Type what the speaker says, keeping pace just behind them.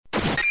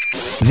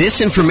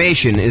This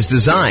information is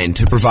designed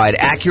to provide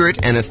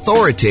accurate and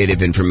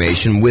authoritative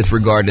information with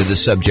regard to the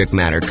subject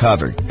matter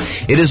covered.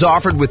 It is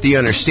offered with the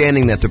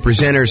understanding that the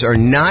presenters are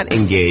not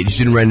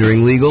engaged in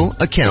rendering legal,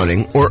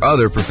 accounting, or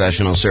other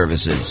professional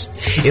services.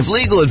 If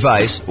legal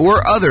advice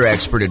or other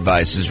expert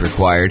advice is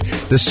required,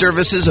 the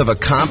services of a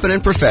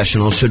competent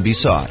professional should be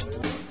sought.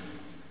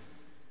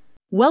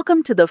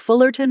 Welcome to the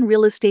Fullerton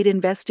Real Estate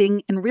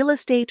Investing and Real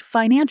Estate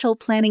Financial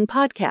Planning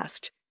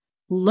Podcast.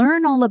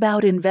 Learn all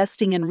about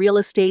investing in real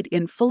estate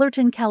in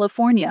Fullerton,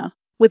 California,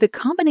 with a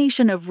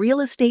combination of real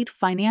estate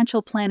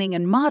financial planning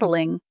and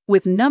modeling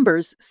with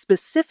numbers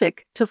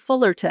specific to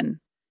Fullerton,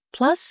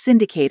 plus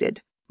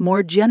syndicated,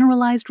 more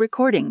generalized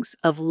recordings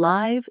of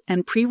live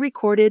and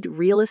pre-recorded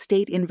real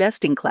estate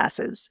investing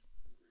classes.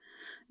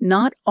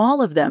 Not all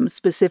of them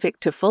specific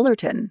to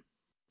Fullerton.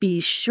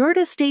 Be sure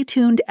to stay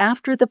tuned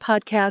after the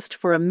podcast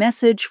for a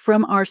message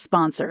from our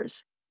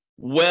sponsors.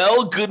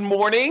 Well, good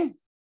morning.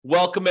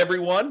 Welcome,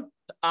 everyone.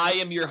 I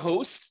am your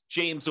host,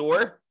 James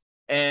Orr,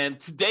 and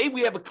today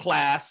we have a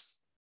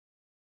class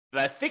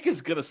that I think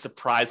is going to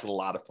surprise a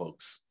lot of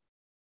folks.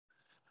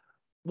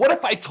 What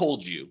if I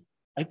told you,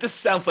 this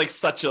sounds like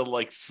such a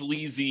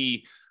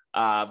sleazy,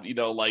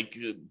 infomercial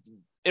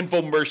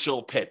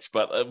pitch,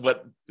 but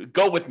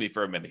go with me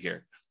for a minute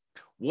here.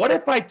 What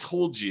if I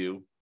told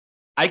you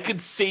I could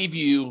save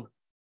you,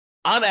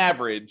 on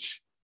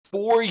average,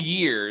 4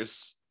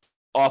 years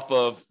off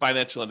of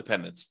financial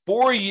independence,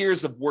 4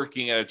 years of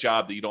working at a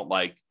job that you don't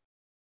like,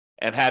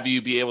 and have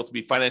you be able to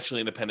be financially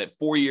independent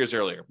 4 years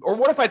earlier? Or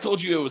what if I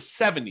told you it was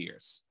 7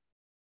 years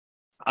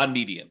on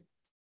median?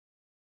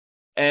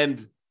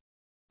 And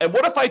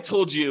what if I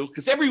told you,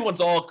 because everyone's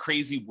all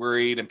crazy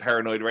worried and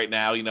paranoid right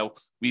now,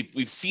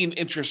 we've seen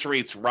interest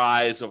rates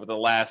rise over the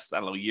last,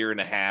 year and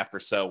a half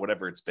or so,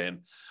 whatever it's been.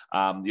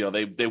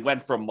 They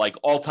went from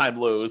all-time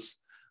lows.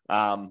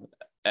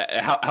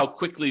 How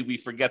quickly we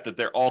forget that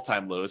they're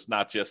all-time lows,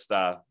 not just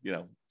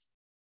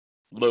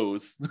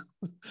lows,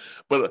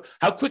 but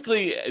how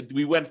quickly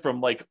we went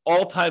from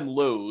all-time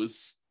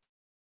lows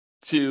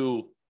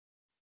to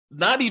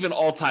not even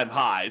all-time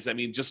highs. I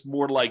mean, just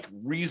more like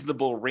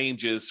reasonable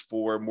ranges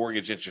for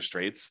mortgage interest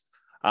rates,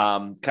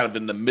 kind of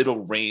in the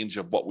middle range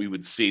of what we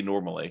would see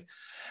normally.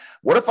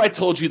 What if I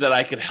told you that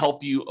I could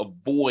help you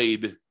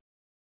avoid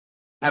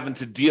having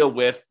to deal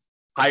with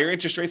higher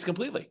interest rates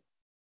completely?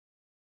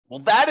 Well,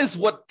 that is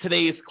what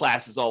today's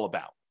class is all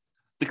about.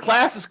 The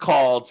class is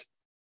called,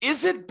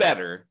 Is It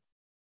Better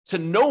to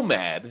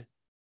Nomad,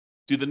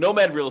 do the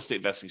Nomad real estate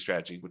investing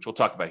strategy, which we'll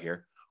talk about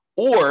here,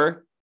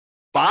 or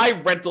buy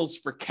rentals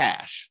for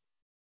cash?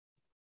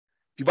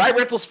 If you buy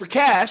rentals for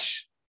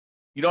cash,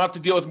 you don't have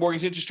to deal with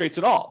mortgage interest rates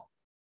at all.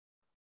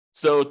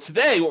 So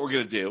today, what we're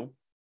going to do,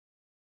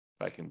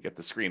 if I can get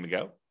the screen to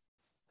go,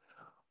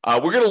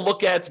 we're going to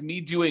look at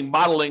me doing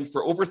modeling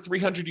for over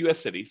 300 U.S.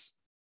 cities.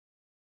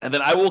 And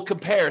then I will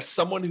compare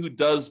someone who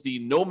does the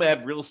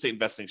Nomad real estate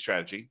investing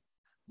strategy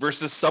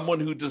versus someone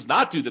who does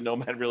not do the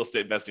Nomad real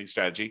estate investing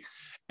strategy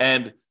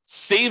and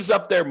saves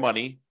up their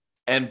money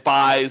and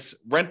buys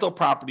rental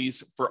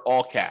properties for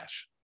all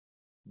cash.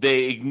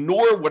 They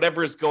ignore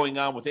whatever is going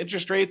on with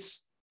interest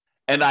rates.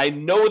 And I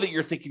know that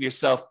you're thinking to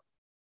yourself,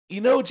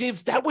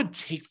 James, that would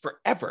take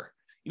forever.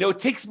 It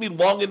takes me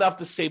long enough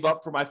to save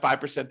up for my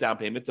 5% down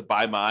payment to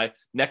buy my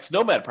next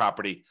Nomad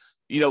property.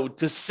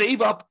 To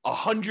save up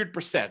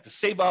 100%, to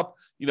save up,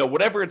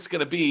 whatever it's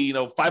going to be,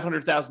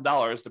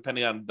 $500,000,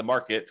 depending on the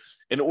market,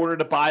 in order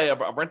to buy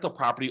a rental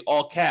property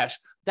all cash,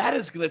 that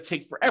is going to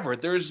take forever.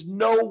 There's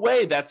no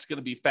way that's going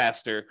to be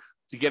faster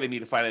to getting me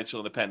to financial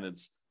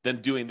independence than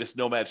doing this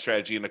Nomad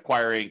strategy and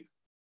acquiring,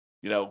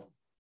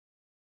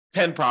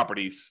 10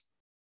 properties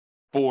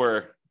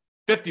for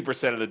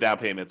 50% of the down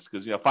payments,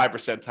 because,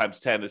 5% times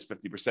 10 is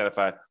 50% if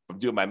I'm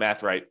doing my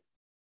math right.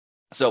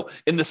 So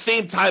in the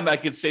same time I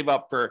could save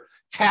up for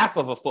half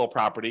of a full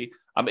property,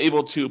 I'm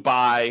able to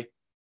buy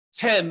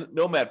 10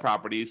 Nomad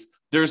properties.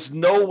 There's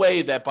no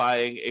way that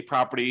buying a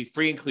property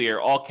free and clear,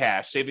 all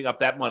cash, saving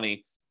up that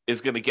money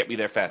is going to get me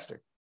there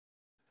faster.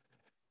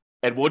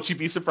 And won't you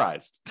be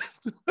surprised?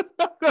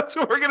 That's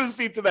what we're going to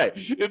see today.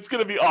 It's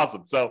going to be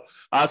awesome. So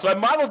I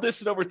modeled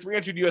this in over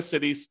 300 U.S.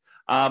 cities.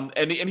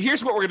 And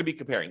here's what we're going to be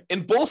comparing.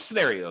 In both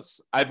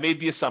scenarios, I've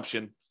made the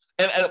assumption,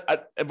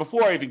 and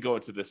before I even go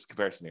into this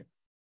comparison here,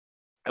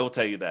 I will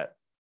tell you that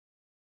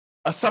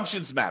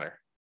assumptions matter.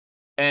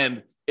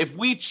 And if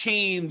we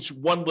change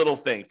one little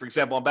thing, for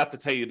example, I'm about to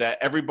tell you that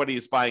everybody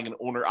is buying an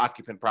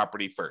owner-occupant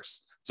property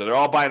first. So they're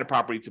all buying a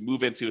property to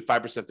move into at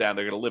 5% down.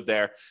 They're going to live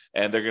there,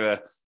 and they're going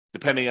to,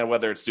 depending on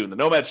whether it's doing the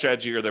Nomad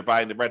strategy or they're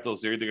buying the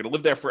rentals, they're either going to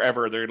live there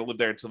forever or they're going to live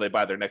there until they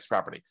buy their next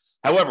property.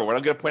 However, what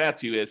I'm going to point out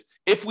to you is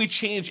if we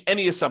change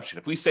any assumption,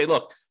 if we say,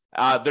 look,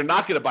 they're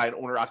not going to buy an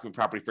owner-occupant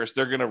property first.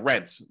 They're going to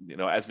rent,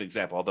 as an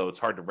example, although it's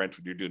hard to rent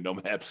when you're doing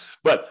Nomad,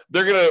 but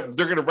they're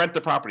going to rent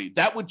the property.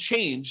 That would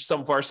change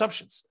some of our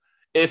assumptions.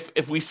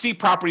 If we see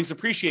properties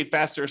appreciate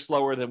faster or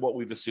slower than what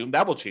we've assumed,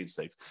 that will change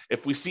things.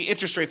 If we see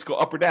interest rates go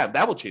up or down,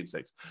 that will change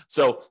things.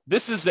 So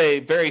this is a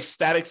very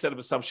static set of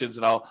assumptions,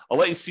 and I'll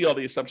let you see all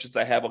the assumptions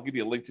I have. I'll give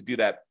you a link to do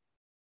that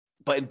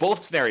But in both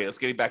scenarios,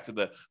 getting back to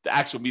the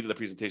actual meat of the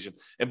presentation,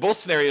 in both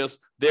scenarios,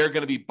 they're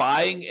going to be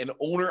buying an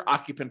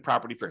owner-occupant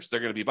property first. They're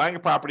going to be buying a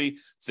property.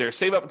 So they're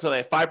save up until they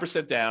have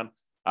 5% down.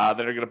 Then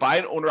they're going to buy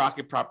an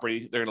owner-occupant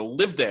property. They're going to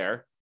live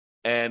there,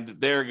 and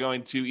they're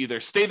going to either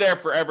stay there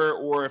forever,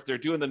 or if they're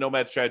doing the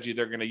Nomad strategy,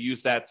 they're going to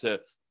use that to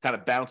kind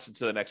of bounce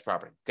into the next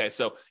property. Okay,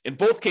 so in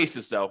both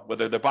cases, though,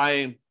 whether they're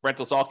buying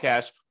rentals all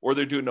cash or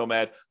they're doing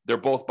Nomad, they're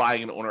both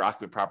buying an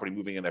owner-occupant property,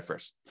 moving in there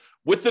first.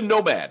 With the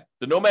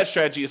Nomad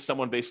strategy is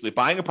someone basically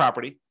buying a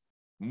property,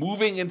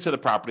 moving into the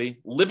property,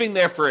 living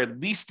there for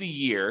at least a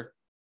year,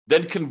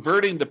 then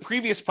converting the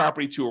previous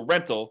property to a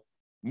rental,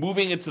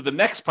 moving into the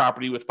next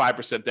property with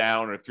 5%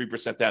 down or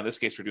 3% down. In this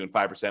case, we're doing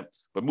 5%,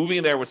 but moving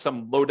in there with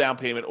some low down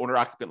payment,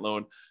 owner-occupant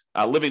loan,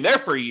 living there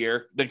for a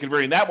year, then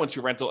converting that one to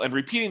a rental and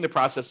repeating the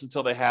process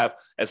until they have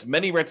as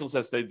many rentals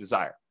as they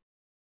desire.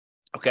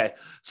 Okay,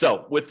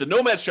 so with the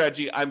Nomad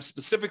strategy, I'm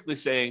specifically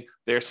saying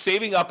they're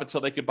saving up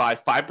until they can buy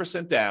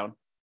 5% down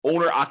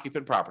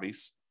owner-occupant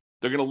properties.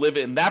 They're going to live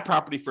in that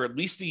property for at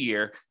least a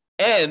year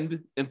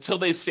and until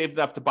they've saved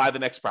enough to buy the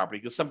next property,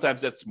 because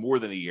sometimes that's more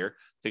than a year.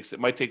 It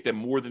might take them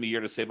more than a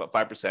year to save up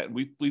 5%.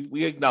 And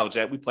we acknowledge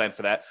that. We plan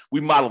for that. We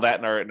model that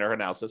in our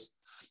analysis.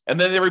 And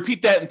then they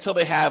repeat that until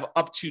they have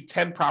up to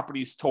 10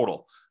 properties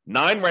total,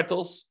 9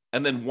 rentals,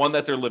 and then 1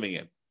 that they're living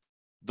in.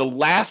 The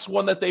last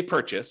one that they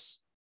purchase,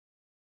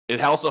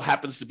 it also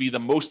happens to be the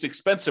most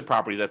expensive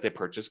property that they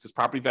purchase because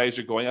property values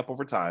are going up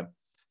over time,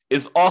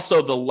 is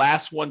also the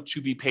last one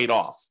to be paid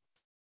off.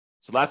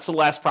 So that's the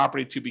last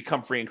property to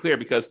become free and clear,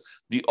 because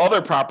the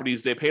other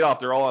properties they paid off,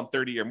 they're all on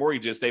 30-year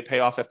mortgages. They pay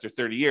off after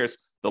 30 years.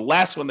 The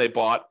last one they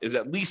bought is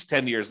at least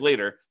 10 years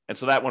later. And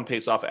so that one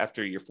pays off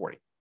after year 40.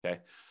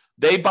 Okay.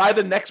 They buy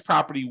the next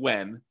property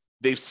when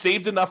they've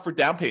saved enough for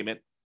down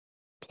payment,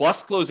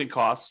 plus closing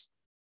costs,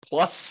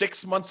 plus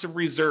 6 months of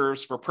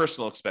reserves for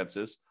personal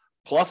expenses,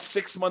 plus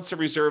 6 months of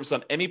reserves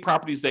on any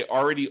properties they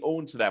already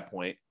own to that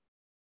point,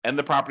 and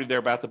the property they're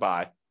about to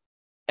buy.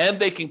 And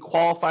they can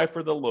qualify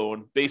for the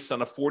loan based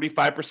on a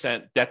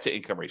 45% debt to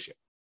income ratio.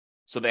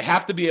 So they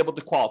have to be able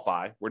to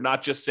qualify. We're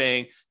not just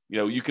saying,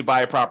 you could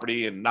buy a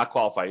property and not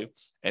qualify you.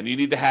 And you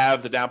need to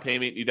have the down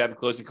payment, you need to have the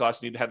closing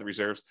costs, you need to have the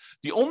reserves.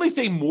 The only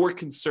thing more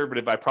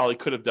conservative I probably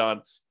could have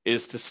done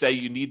is to say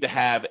you need to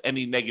have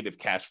any negative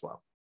cash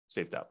flow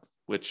saved up,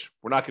 which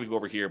we're not going to go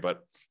over here,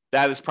 but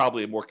that is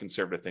probably a more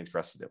conservative thing for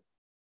us to do.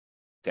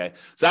 Okay,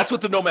 so that's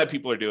what the Nomad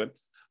people are doing.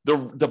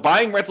 The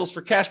buying rentals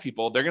for cash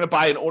people, they're going to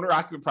buy an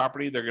owner-occupant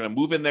property. They're going to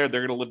move in there.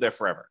 They're going to live there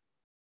forever.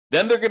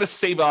 Then they're going to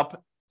save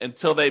up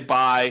until they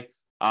buy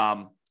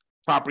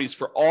properties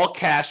for all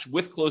cash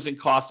with closing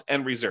costs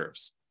and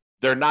reserves.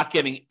 They're not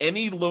getting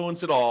any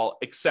loans at all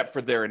except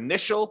for their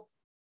initial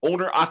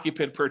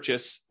owner-occupant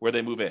purchase where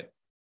they move in.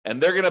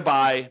 And they're going to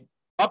buy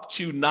up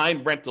to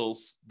 9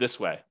 rentals this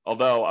way.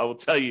 Although I will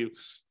tell you,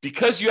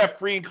 because you have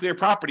free and clear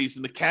properties,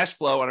 and the cash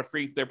flow on a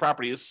free and clear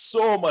property is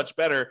so much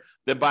better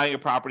than buying a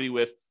property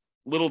with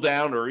little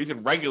down or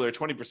even regular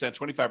 20%,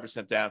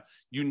 25% down,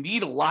 you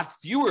need a lot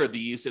fewer of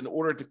these in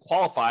order to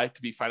qualify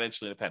to be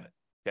financially independent.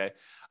 Okay.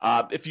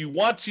 If you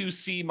want to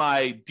see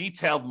my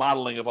detailed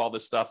modeling of all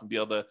this stuff and be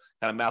able to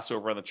kind of mouse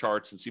over on the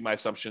charts and see my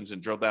assumptions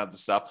and drill down to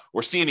stuff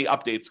or see any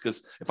updates,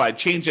 because if I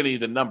change any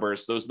of the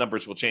numbers, those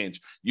numbers will change.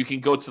 You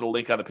can go to the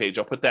link on the page.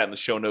 I'll put that in the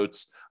show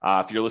notes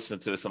if you're listening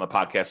to this on the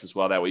podcast as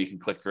well. That way you can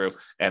click through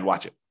and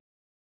watch it.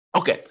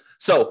 Okay.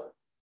 So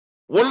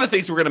one of the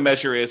things we're going to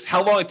measure is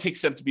how long it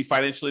takes them to be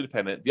financially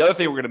independent. The other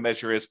thing we're going to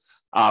measure is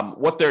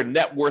what their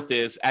net worth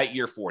is at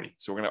year 40.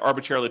 So we're going to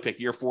arbitrarily pick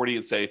year 40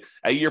 and say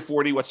at year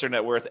 40, what's their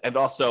net worth? And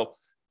also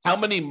how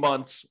many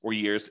months or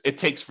years it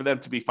takes for them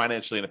to be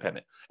financially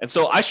independent. And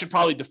so I should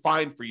probably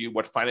define for you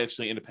what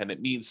financially independent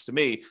means to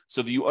me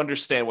so that you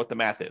understand what the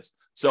math is.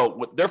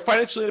 So they're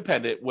financially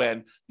independent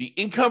when the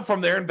income from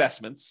their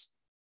investments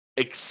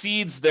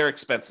exceeds their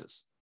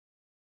expenses.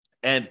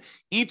 And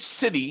each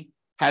city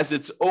has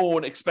its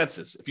own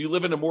expenses. If you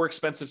live in a more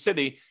expensive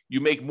city, you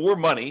make more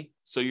money,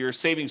 so your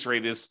savings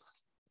rate is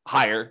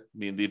higher. I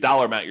mean, the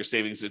dollar amount you're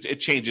saving,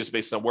 it changes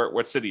based on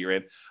what city you're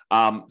in.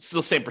 Still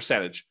the same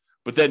percentage.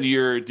 But then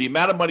the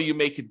amount of money you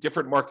make in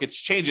different markets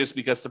changes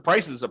because the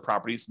prices of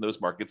properties in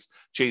those markets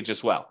change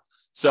as well.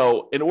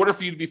 So in order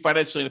for you to be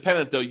financially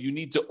independent, though, you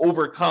need to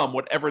overcome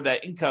whatever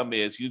that income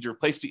is. You need to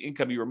replace the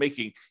income you were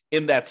making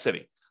in that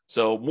city.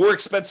 So more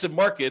expensive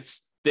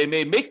markets, they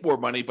may make more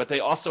money, but they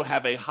also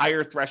have a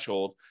higher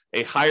threshold,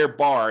 a higher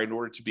bar in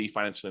order to be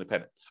financially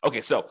independent.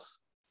 Okay, so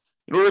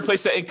in order to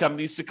replace that income, it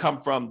needs to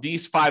come from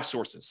these 5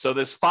 sources. So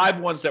there's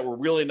 5 ones that we're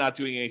really not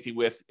doing anything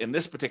with in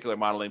this particular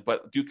modeling,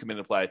 but do come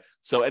into play.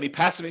 So any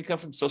passive income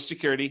from Social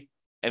Security,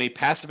 any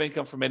passive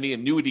income from any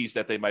annuities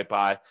that they might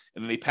buy,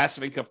 and any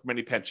passive income from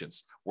any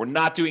pensions. We're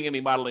not doing any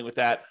modeling with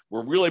that.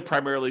 We're really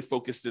primarily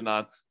focused in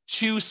on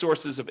 2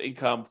 sources of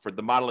income for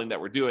the modeling that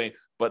we're doing,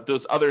 but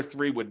those other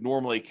 3 would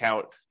normally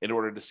count in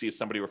order to see if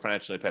somebody were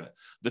financially independent.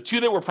 The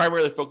 2 that we're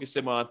primarily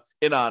focusing on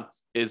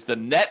is the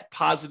net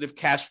positive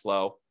cash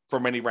flow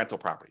from any rental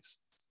properties.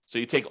 So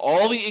you take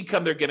all the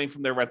income they're getting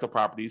from their rental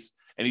properties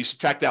and you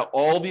subtract out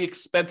all the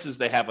expenses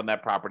they have on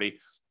that property,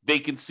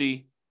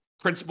 vacancy,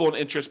 principal and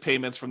interest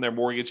payments from their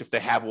mortgage if they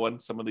have one.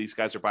 Some of these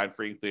guys are buying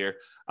free and clear.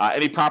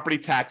 Any property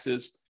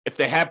taxes. If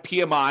they have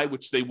PMI,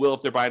 which they will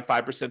if they're buying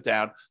 5%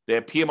 down, they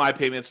have PMI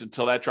payments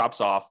until that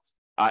drops off.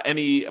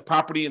 Any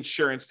property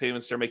insurance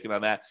payments they're making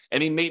on that,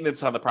 any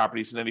maintenance on the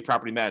properties, and any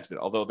property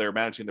management, although they're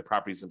managing the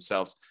properties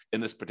themselves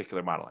in this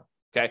particular modeling.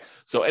 Okay,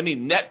 so any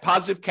net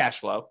positive cash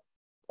flow,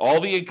 all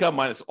the income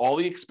minus all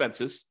the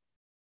expenses.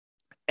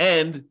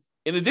 And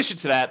in addition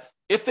to that,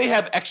 if they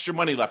have extra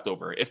money left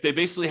over, if they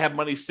basically have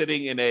money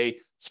sitting in a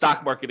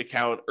stock market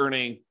account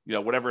earning,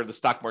 whatever the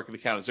stock market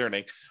account is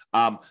earning,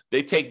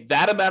 they take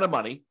that amount of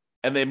money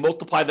and they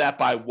multiply that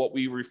by what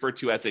we refer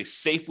to as a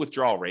safe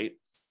withdrawal rate.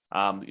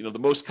 The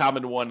most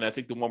common one, I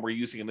think the one we're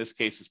using in this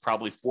case is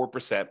probably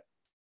 4%.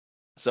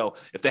 So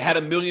if they had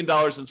 $1 million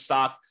in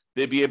stock,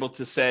 they'd be able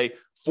to say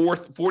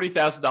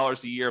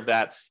 $40,000 a year of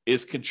that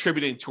is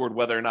contributing toward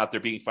whether or not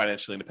they're being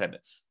financially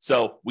independent.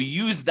 So we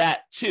use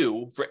that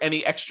too for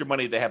any extra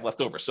money they have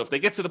left over. So if they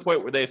get to the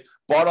point where they've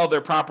bought all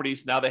their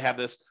properties, now they have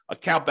this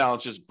account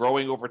balance just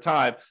growing over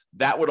time,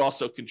 that would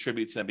also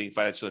contribute to them being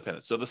financially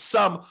independent. So the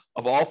sum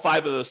of all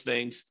 5 of those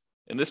things,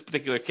 in this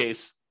particular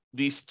case,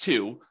 these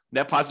 2,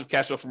 net positive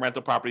cash flow from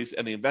rental properties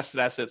and the invested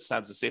assets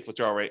times the safe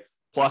withdrawal rate,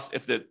 plus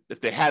if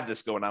they had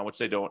this going on, which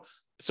they don't,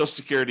 Social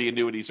Security,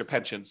 annuities, or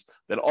pensions,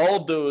 then all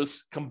of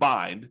those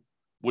combined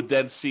would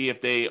then see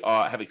if they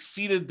have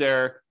exceeded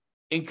their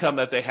income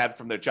that they had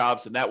from their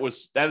jobs. And that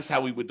is how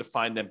we would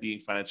define them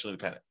being financially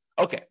independent.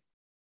 Okay.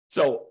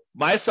 So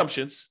my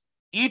assumptions,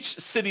 each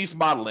city's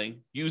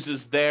modeling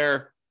uses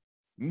their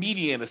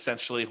median,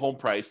 essentially, home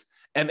price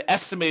and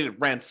estimated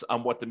rents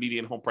on what the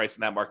median home price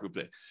in that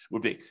market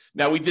would be.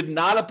 Now, we did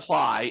not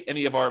apply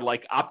any of our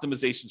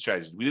optimization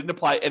strategies. We didn't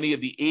apply any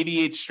of the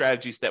 88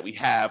 strategies that we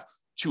have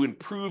to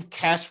improve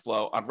cash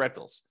flow on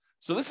rentals.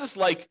 So this is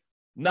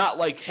not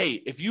like, hey,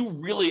 if you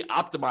really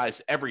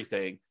optimize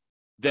everything,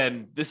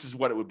 then this is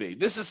what it would be.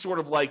 This is sort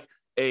of like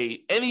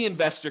any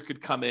investor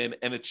could come in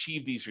and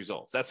achieve these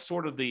results. That's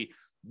sort of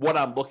what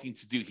I'm looking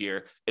to do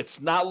here. It's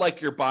not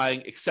like you're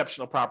buying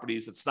exceptional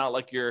properties. It's not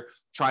like you're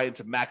trying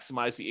to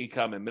maximize the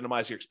income and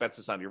minimize your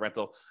expenses on your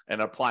rental and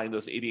applying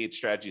those 88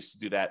 strategies to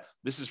do that.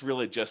 This is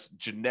really just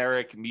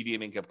generic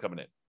median income coming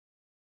in.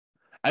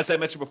 As I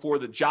mentioned before,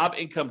 the job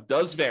income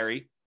does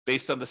vary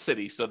based on the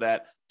city so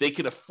that they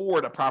can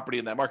afford a property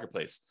in that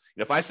marketplace.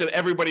 If I said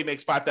everybody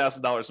makes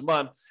 $5,000 a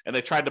month and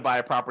they tried to buy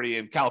a property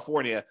in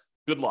California,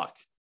 good luck.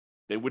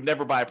 They would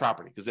never buy a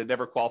property because they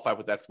never qualify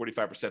with that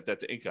 45% debt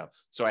to income.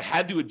 So I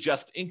had to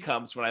adjust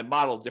incomes when I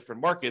modeled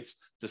different markets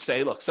to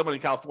say, look, someone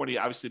in California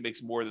obviously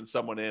makes more than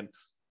someone in,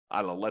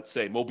 I don't know, let's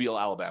say Mobile,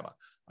 Alabama,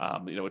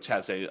 which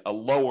has a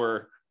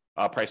lower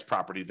price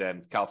property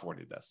than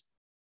California does.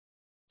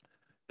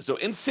 So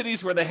in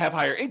cities where they have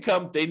higher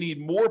income, they need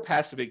more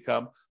passive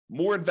income,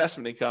 more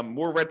investment income,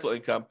 more rental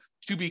income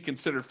to be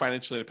considered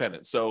financially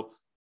independent. So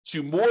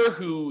to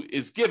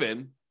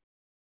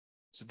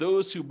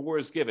those who more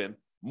is given,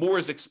 more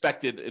is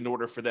expected in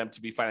order for them to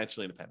be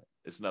financially independent.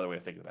 It's another way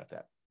of thinking about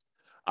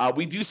that.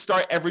 We do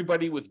start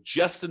everybody with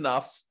just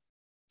enough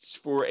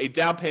for a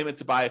down payment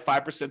to buy a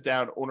 5%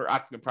 down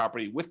owner-occupant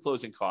property with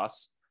closing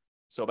costs.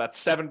 So about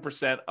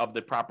 7% of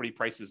the property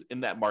prices in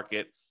that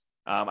market.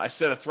 I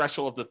set a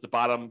threshold at the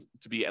bottom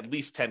to be at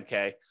least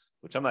 10K,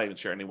 which I'm not even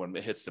sure anyone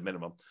hits the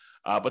minimum.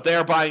 But they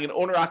are buying an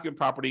owner-occupant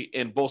property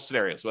in both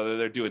scenarios, whether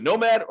they're doing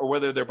Nomad or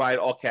whether they're buying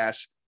all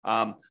cash.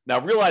 Now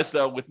realize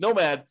though, with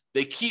Nomad,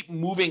 they keep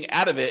moving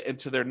out of it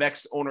into their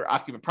next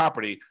owner-occupant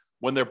property.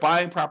 When they're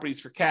buying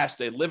properties for cash,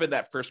 they live in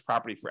that first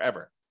property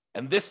forever.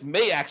 And this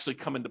may actually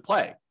come into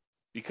play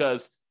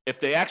because if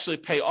they actually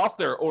pay off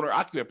their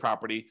owner-occupant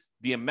property,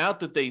 the amount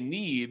that they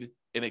need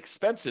in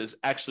expenses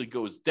actually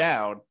goes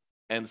down.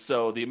 And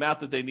so the amount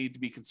that they need to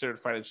be considered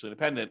financially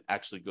independent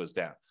actually goes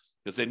down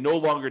because they no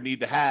longer need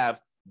to have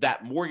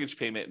that mortgage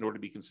payment in order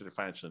to be considered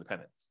financially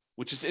independent,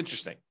 which is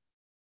interesting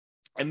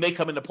and may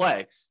come into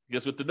play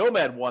because with the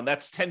Nomad one,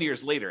 that's 10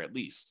 years later at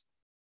least,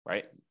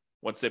 right?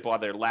 Once they bought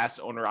their last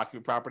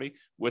owner-occupant property.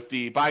 With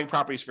the buying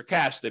properties for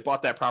cash, they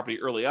bought that property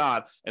early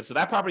on, and so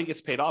that property gets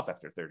paid off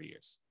after 30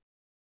 years.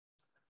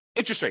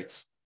 Interest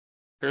rates.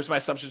 Here's my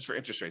assumptions for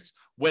interest rates.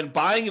 When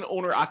buying an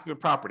owner-occupant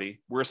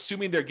property, we're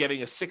assuming they're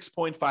getting a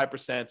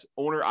 6.5%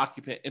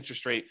 owner-occupant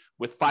interest rate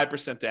with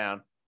 5%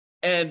 down.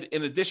 And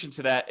in addition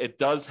to that, it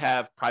does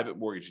have private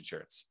mortgage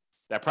insurance.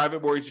 That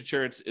private mortgage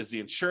insurance is the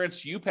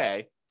insurance you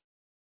pay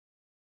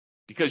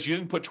because you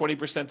didn't put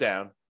 20%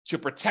 down to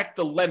protect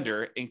the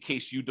lender in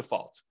case you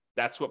default.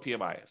 That's what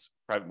PMI is,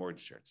 private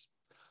mortgage insurance.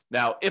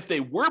 Now, if they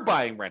were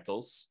buying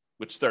rentals,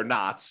 which they're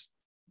not,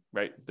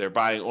 right? They're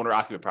buying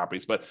owner-occupant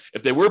properties, but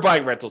if they were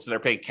buying rentals and they're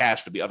paying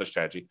cash for the other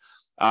strategy,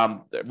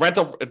 the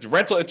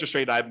rental interest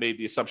rate I've made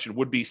the assumption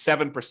would be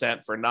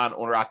 7% for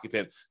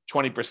non-owner-occupant,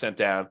 20%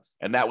 down,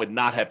 and that would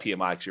not have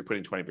PMI because you're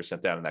putting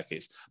 20% down in that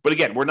case. But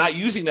again, we're not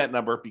using that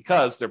number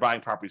because they're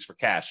buying properties for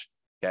cash.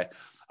 Okay.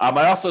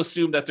 I also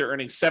assume that they're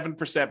earning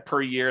 7%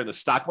 per year in the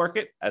stock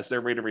market as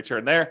their rate of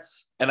return there.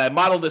 And I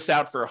modeled this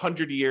out for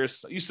 100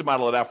 years. I used to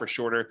model it out for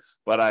shorter,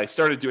 but I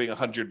started doing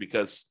 100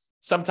 because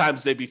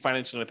sometimes they'd be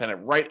financially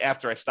independent right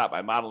after I stopped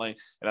my modeling.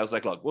 And I was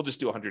like, look, we'll just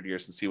do 100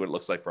 years and see what it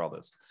looks like for all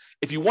those.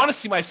 If you want to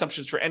see my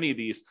assumptions for any of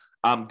these,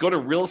 go to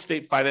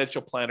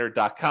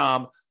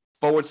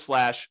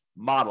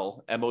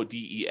realestatefinancialplanner.com/model,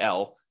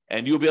 MODEL,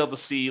 and you'll be able to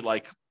see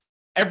like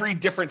every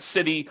different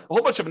city, a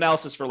whole bunch of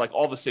analysis for like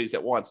all the cities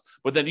at once,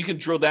 but then you can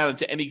drill down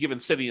into any given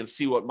city and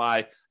see what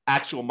my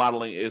actual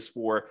modeling is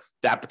for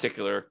that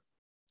particular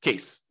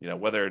case,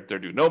 whether they're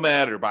doing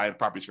Nomad or buying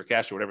properties for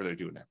cash or whatever they're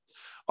doing there.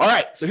 All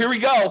right, so here we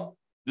go.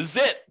 This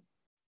is it.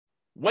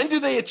 When do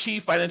they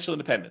achieve financial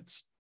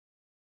independence?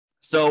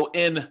 So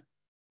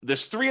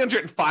there's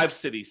 305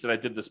 cities that I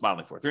did this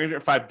modeling for,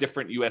 305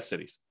 different US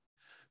cities.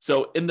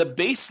 So in the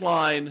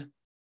baseline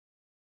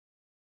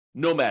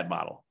Nomad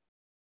model,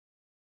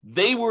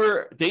 they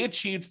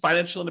achieved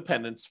financial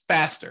independence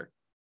faster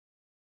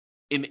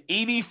in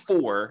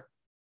 84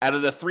 out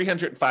of the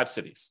 305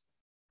 cities.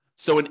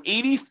 So in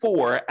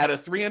 84 out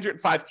of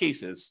 305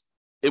 cases,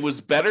 it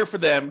was better for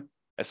them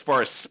as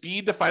far as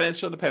speed to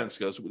financial independence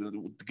goes,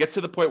 to get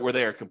to the point where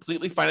they are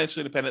completely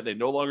financially independent. They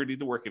no longer need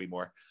to work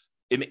anymore.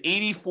 In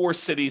 84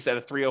 cities out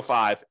of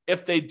 305,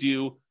 if they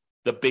do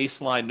the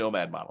baseline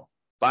Nomad model,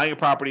 buying a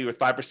property with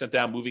 5%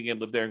 down, moving in,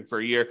 live there for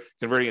a year,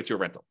 converting it to a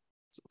rental.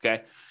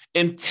 Okay.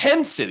 In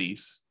 10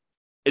 cities,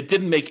 it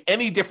didn't make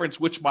any difference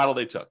which model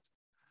they took.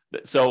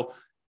 So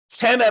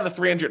 10 out of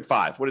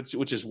 305,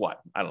 which is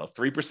what? I don't know,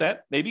 3%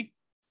 maybe?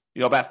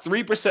 About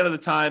 3% of the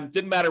time,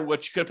 didn't matter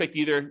what, you could have picked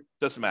either,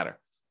 doesn't matter.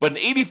 But in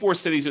 84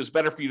 cities, it was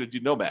better for you to do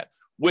Nomad,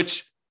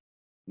 which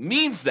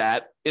means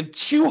that in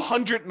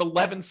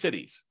 211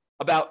 cities,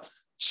 about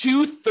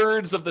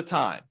 2/3 of the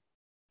time,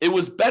 it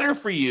was better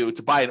for you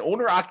to buy an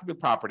owner-occupant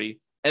property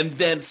and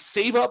then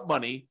save up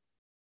money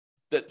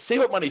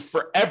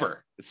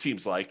forever, it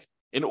seems like,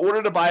 in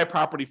order to buy a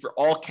property for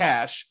all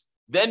cash,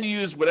 then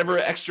use whatever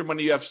extra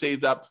money you have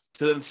saved up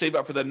to then save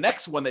up for the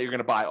next one that you're going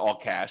to buy all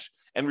cash,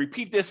 and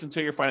repeat this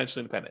until you're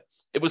financially independent.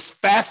 It was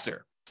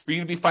faster for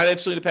you to be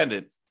financially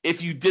independent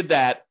if you did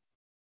that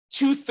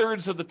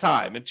 2/3 of the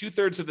time in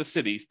 2/3 of the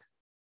cities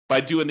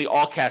by doing the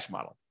all cash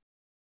model.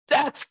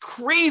 That's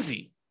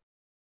crazy,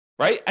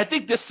 right? I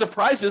think this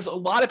surprises a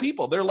lot of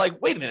people. They're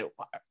like, wait a minute,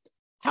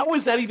 how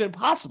is that even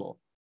possible?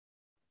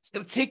 It's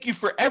going to take you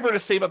forever to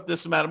save up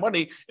this amount of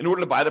money in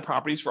order to buy the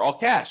properties for all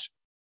cash.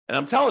 And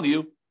I'm telling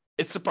you,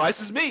 it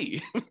surprises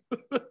me.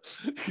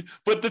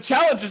 But the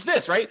challenge is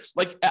this, right?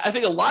 Like, I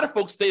think a lot of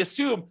folks, they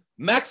assume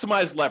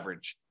maximize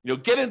leverage.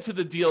 Get into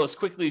the deal as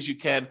quickly as you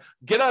can,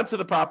 get onto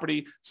the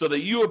property so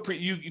that you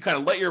kind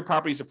of let your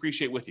properties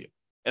appreciate with you.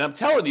 And I'm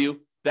telling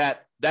you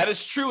that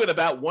is true in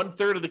about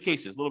 1/3 of the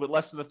cases, a little bit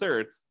less than a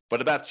third, but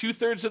about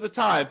 2/3 of the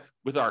time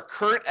with our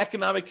current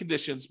economic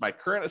conditions, my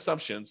current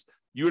assumptions,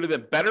 you would have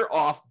been better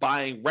off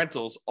buying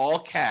rentals all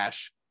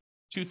cash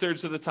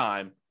 2/3 of the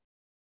time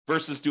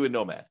versus doing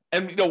Nomad.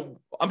 And,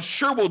 I'm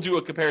sure we'll do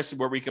a comparison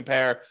where we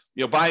compare,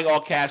 buying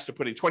all cash to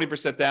putting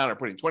 20% down or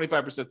putting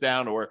 25%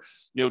 down, or,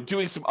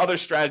 doing some other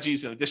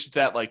strategies in addition to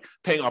that, like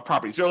paying off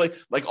properties early.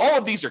 Like, all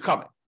of these are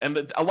coming.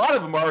 And a lot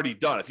of them are already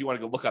done if you want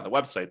to go look on the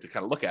website to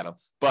kind of look at them.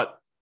 But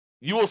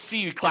you will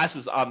see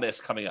classes on this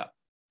coming up.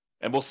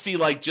 And we'll see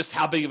like just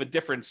how big of a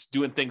difference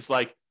doing things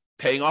like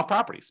paying off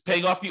properties,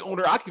 paying off the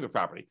owner-occupant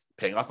property,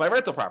 paying off my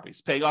rental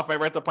properties, paying off my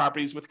rental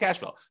properties with cash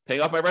flow,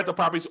 paying off my rental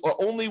properties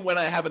or only when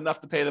I have enough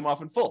to pay them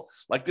off in full.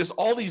 Like, there's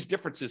all these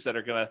differences that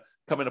are going to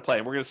come into play,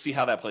 and we're going to see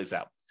how that plays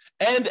out.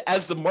 And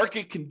as the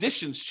market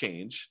conditions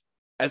change,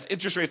 as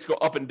interest rates go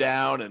up and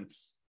down, and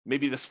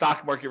maybe the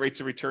stock market rates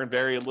of return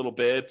vary a little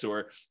bit,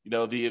 or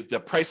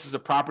the prices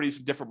of properties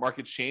in different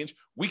markets change,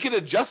 we can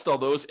adjust all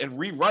those and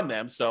rerun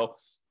them. So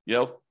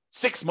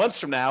 6 months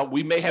from now,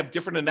 we may have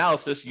different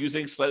analysis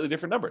using slightly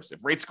different numbers.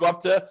 If rates go up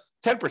to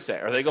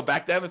 10% or they go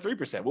back down to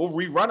 3%, we'll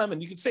rerun them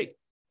and you can see.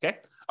 Okay.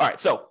 All right.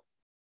 So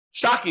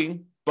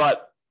shocking,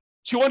 but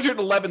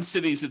 211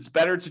 cities, it's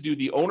better to do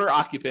the owner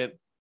occupant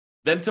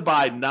than to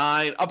buy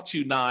up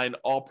to nine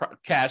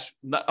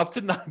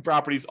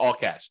properties, all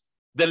cash,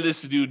 than it is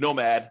to do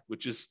Nomad,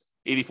 which is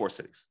 84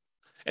 cities.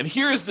 And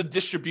here is the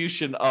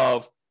distribution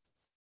of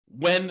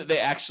when they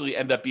actually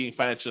end up being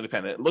financially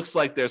independent. It looks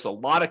like there's a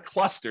lot of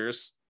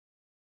clusters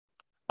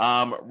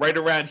right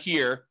around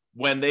here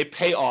when they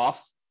pay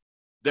off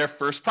their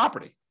first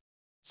property.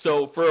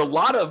 So for a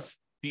lot of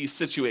these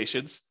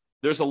situations,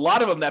 there's a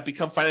lot of them that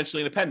become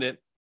financially independent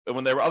and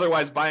when they were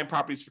otherwise buying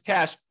properties for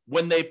cash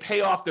when they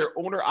pay off their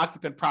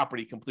owner-occupant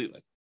property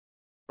completely,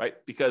 right?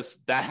 Because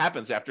that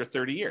happens after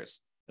 30 years.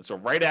 And so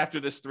right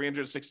after this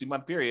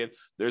 360-month period,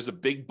 there's a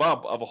big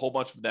bump of a whole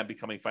bunch of them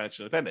becoming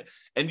financially independent.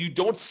 And you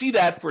don't see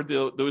that for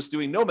those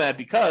doing Nomad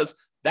because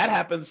that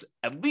happens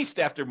at least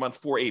after month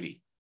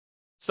 480.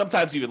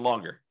 Sometimes even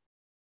longer.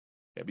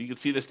 Yeah, but you can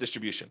see this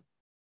distribution.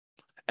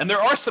 And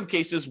there are some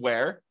cases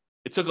where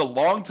it took a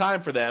long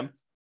time for them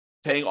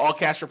paying all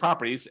cash for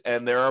properties,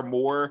 and there are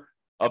more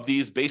of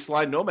these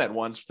baseline Nomad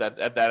ones that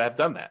have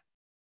done that.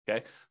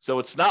 Okay, so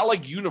it's not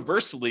like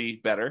universally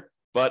better,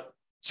 but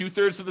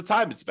 2/3 of the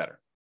time it's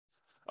better.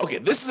 Okay,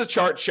 this is a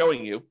chart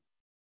showing you.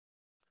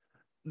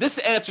 This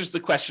answers the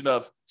question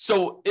of,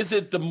 so is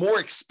it the more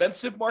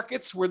expensive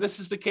markets where this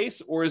is the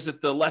case, or is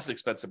it the less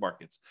expensive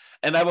markets?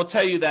 And I will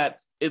tell you that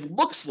it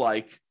looks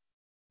like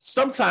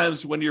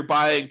sometimes when you're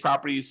buying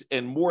properties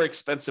in more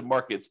expensive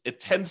markets, it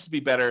tends to be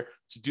better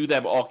to do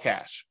them all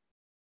cash,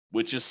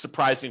 which is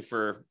surprising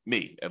for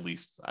me, at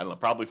least. I don't know,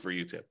 probably for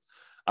you too.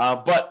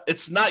 But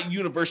it's not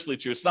universally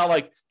true. It's not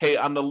like, hey,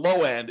 on the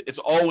low end, it's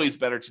always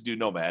better to do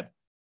Nomad.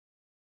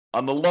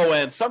 On the low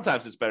end,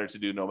 sometimes it's better to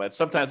do Nomad.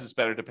 Sometimes it's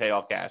better to pay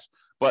all cash.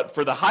 But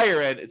for the higher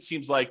end, it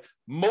seems like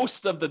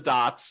most of the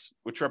dots,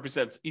 which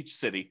represents each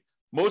city,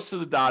 most of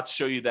the dots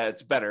show you that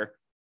it's better.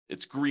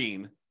 It's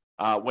green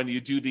when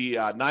you do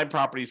the 9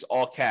 properties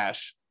all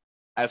cash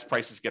as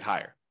prices get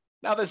higher.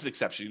 Now, there's an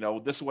exception.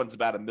 This one's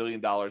about $1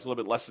 million, a little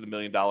bit less than $1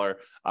 million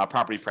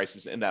property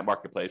prices in that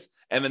marketplace.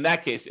 And in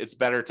that case, it's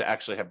better to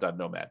actually have done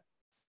Nomad.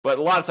 But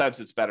a lot of times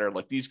it's better.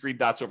 Like these green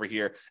dots over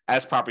here,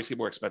 as properties get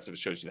more expensive, it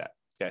shows you that.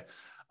 Okay.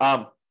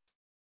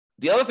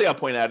 The other thing I'll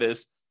point out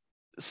is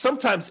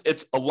sometimes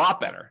it's a lot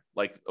better.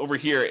 Like over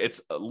here,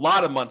 it's a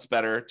lot of months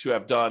better to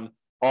have done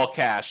all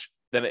cash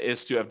than it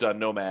is to have done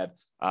Nomad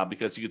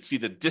because you can see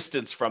the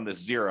distance from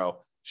this 0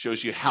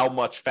 shows you how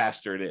much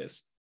faster it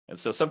is. And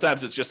so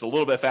sometimes it's just a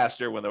little bit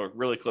faster when they're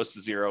really close to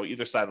 0,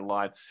 either side of the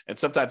line. And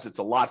sometimes it's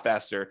a lot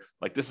faster.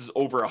 Like this is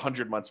over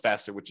 100 months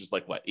faster, which is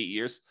like what, 8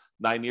 years,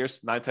 9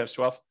 years, 9 times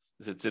 12,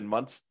 it's in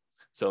months.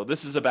 So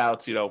this is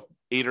about,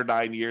 8 or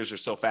 9 years or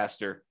so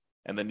faster.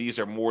 And then these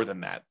are more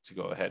than that to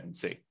go ahead and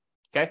see.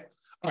 Okay.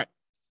 All right.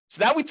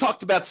 So now we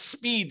talked about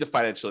speed to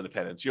financial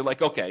independence. You're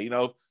like, okay,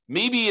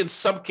 maybe in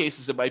some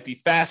cases it might be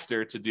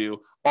faster to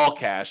do all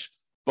cash,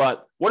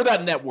 but what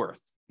about net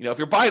worth? If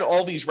you're buying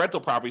all these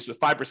rental properties with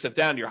 5%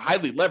 down, you're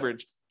highly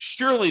leveraged.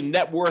 Surely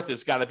net worth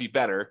has got to be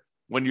better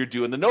when you're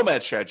doing the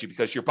Nomad strategy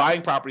because you're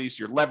buying properties,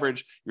 you're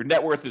leveraged, your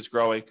net worth is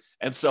growing.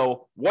 And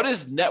so what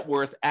is net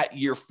worth at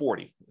year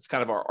 40? It's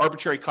kind of our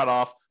arbitrary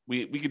cutoff.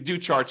 We could do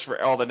charts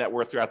for all the net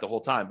worth throughout the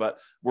whole time, but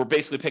we're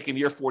basically picking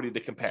year 40 to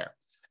compare.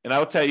 And I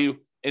will tell you,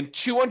 in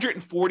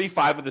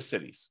 245 of the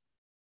cities,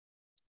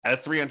 out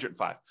of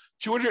 305,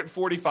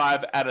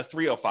 245 out of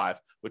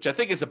 305, which I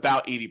think is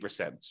about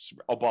 80%.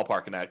 I'll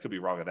ballpark in that. I could be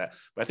wrong on that,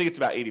 but I think it's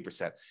about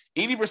 80%.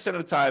 80% of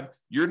the time,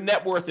 your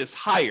net worth is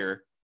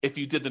higher if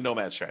you did the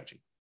Nomad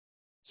strategy.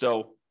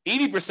 So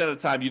 80% of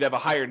the time, you'd have a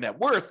higher net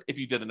worth if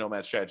you did the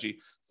Nomad strategy.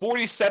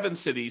 47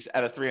 cities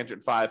out of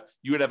 305,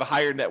 you would have a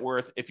higher net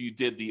worth if you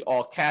did the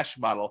all cash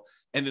model.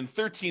 And in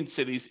 13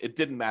 cities, it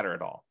didn't matter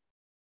at all.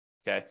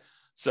 Okay.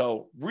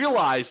 So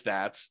realize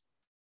that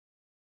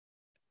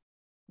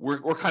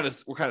we're kind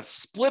of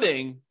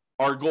splitting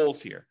our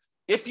goals here.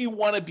 If you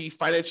want to be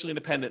financially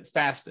independent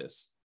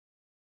fastest,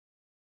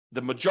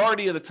 the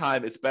majority of the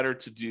time, it's better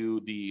to do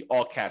the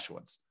all cash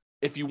ones.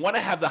 If you want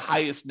to have the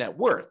highest net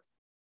worth,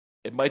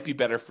 it might be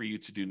better for you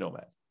to do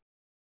Nomad.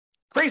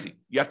 Crazy.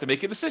 You have to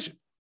make a decision.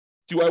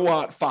 Do I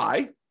want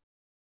FI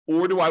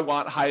or do I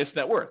want highest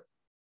net worth?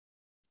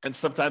 And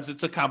sometimes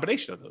it's a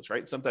combination of those,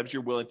 right? Sometimes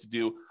you're willing to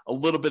do a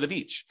little bit of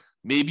each.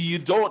 Maybe you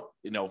don't,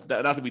 not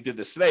that we did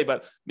this today,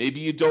 but maybe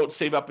you don't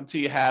save up until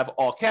you have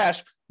all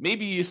cash.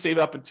 Maybe you save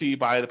up until you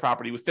buy the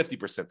property with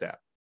 50% down.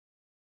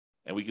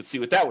 And we can see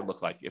what that would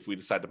look like if we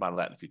decide to model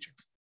that in the future.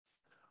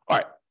 All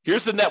right,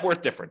 here's the net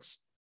worth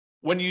difference.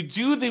 When you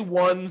do the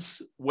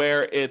ones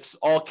where it's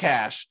all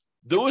cash,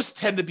 those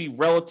tend to be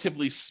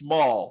relatively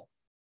small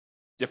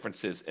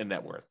differences in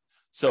net worth.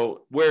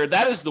 So where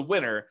that is the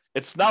winner,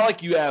 it's not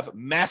like you have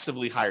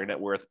massively higher net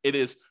worth. It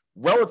is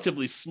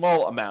relatively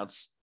small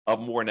amounts of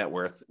more net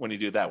worth when you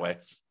do it that way.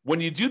 When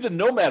you do the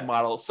Nomad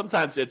model,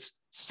 sometimes it's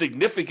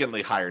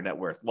significantly higher net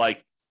worth,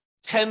 like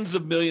tens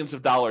of millions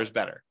of dollars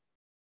better.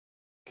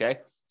 Okay.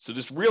 So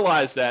just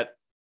realize that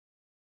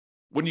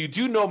when you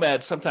do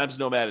Nomad, sometimes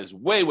Nomad is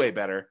way, way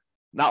better.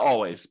 Not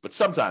always, but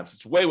sometimes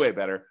it's way, way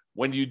better.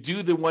 When you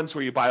do the ones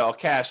where you buy all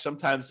cash,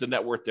 sometimes the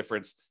net worth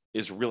difference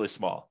is really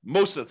small.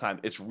 Most of the time,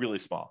 it's really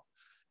small.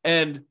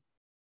 And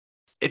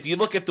if you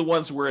look at the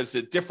ones where it's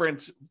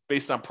different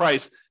based on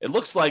price, it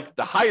looks like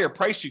the higher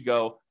price you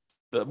go,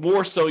 the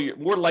more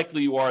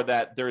likely you are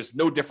that there is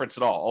no difference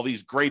at all. All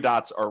these gray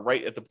dots are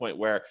right at the point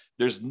where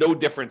there's no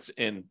difference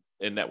in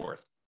net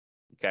worth.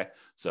 Okay,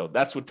 so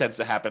that's what tends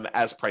to happen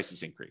as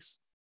prices increase.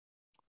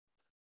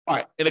 All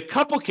right, in a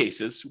couple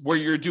cases where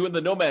you're doing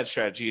the Nomad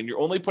strategy and you're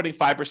only putting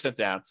 5%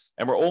 down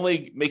and we're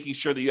only making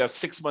sure that you have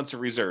 6 months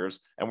of reserves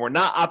and we're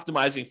not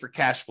optimizing for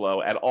cash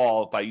flow at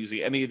all by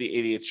using any of the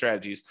 88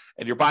 strategies,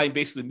 and you're buying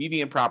basically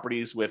median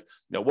properties with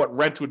what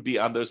rent would be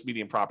on those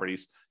median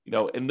properties,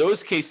 in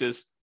those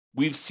cases,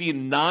 we've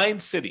seen 9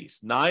 cities,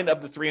 9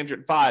 of the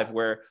 305,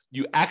 where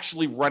you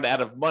actually run out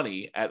of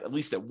money at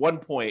least at one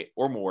point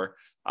or more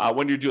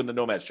when you're doing the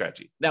Nomad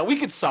strategy. Now, we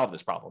could solve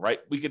this problem, right?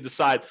 We could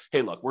decide,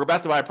 hey, look, we're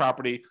about to buy a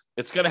property.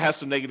 It's going to have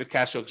some negative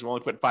cash flow because we're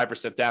only putting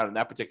 5% down in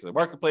that particular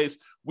marketplace.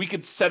 We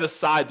could set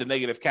aside the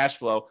negative cash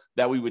flow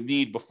that we would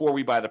need before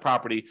we buy the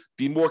property,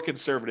 be more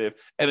conservative.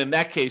 And in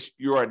that case,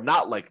 you are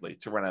not likely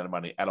to run out of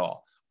money at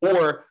all.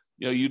 Or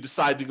you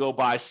decide to go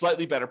buy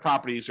slightly better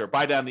properties or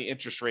buy down the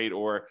interest rate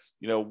or,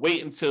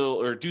 wait until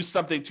or do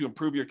something to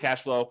improve your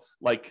cash flow,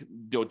 like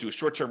do a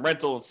short-term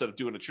rental instead of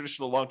doing a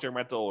traditional long-term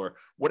rental or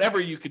whatever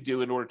you could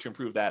do in order to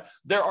improve that.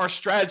 There are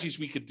strategies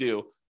we could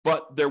do,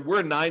 but there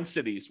were 9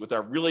 cities with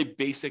our really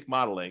basic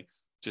modeling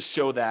to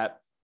show that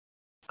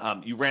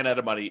you ran out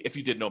of money if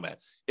you did Nomad.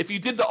 If you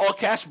did the all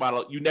cash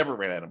model, you never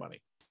ran out of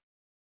money.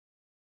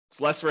 It's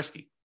less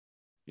risky.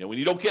 When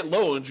you don't get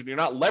loans, when you're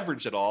not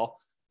leveraged at all,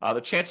 the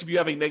chance of you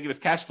having negative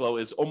cash flow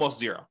is almost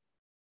zero.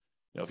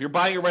 If you're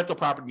buying a rental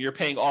property and you're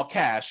paying all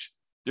cash,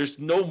 there's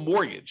no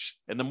mortgage.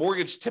 And the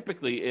mortgage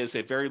typically is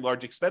a very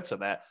large expense on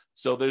that.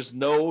 So there's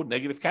no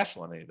negative cash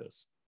flow on any of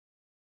those.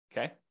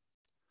 Okay.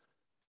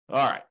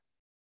 All right.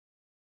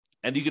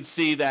 And you can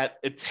see that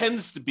it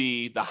tends to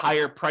be the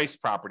higher price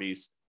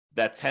properties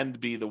that tend to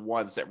be the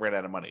ones that ran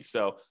out of money.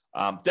 So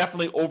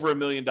definitely over $1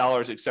 million,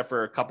 except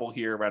for a couple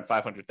here around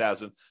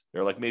 500,000.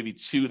 There are like maybe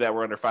 2 that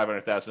were under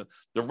 500,000.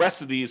 The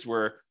rest of these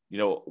were,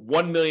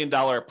 $1 million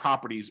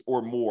properties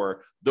or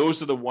more.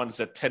 Those are the ones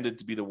that tended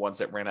to be the ones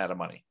that ran out of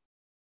money.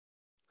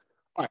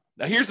 All right,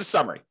 now here's the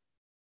summary.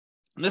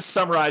 And this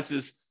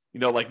summarizes,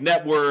 like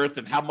net worth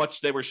and how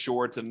much they were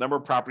short and the number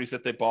of properties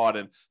that they bought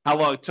and how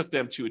long it took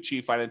them to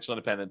achieve financial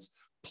independence,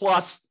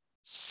 plus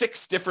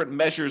 6 different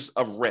measures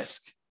of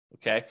risk.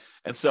 Okay.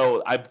 And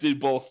so I did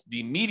both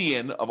the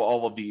median of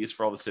all of these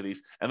for all the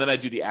cities, and then I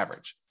do the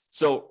average.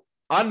 So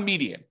on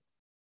median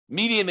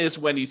is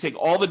when you take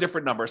all the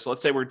different numbers. So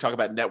let's say we're talking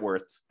about net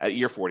worth at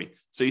year 40.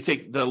 So you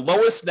take the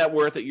lowest net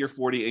worth at year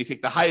 40 and you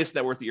take the highest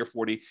net worth at year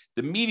 40.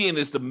 The median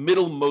is the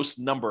middlemost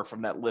number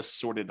from that list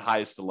sorted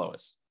highest to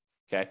lowest.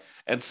 Okay.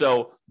 And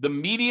so the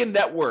median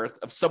net worth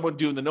of someone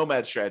doing the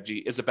Nomad strategy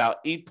is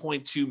about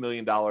 $8.2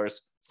 million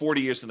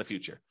 40 years in the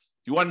future.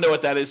 If you want to know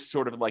what that is,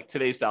 sort of like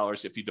today's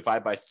dollars, if you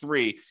divide by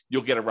 3,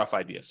 you'll get a rough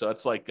idea. So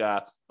it's like,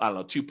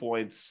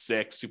 2.6,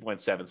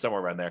 2.7,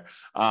 somewhere around there,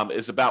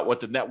 is about what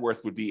the net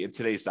worth would be in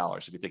today's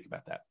dollars, if you think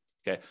about that.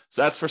 Okay.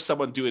 So that's for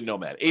someone doing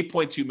Nomad.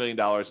 $8.2 million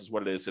is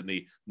what it is in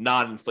the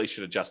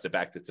non-inflation adjusted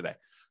back to today.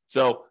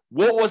 So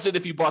what was it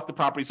if you bought the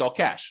properties all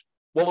cash?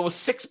 Well, it was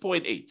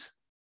 6.8,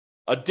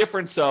 a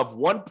difference of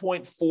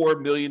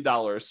 $1.4 million.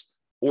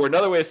 Or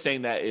another way of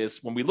saying that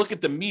is when we look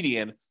at the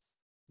median,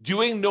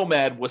 doing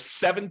Nomad was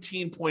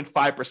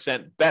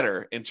 17.5%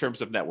 better in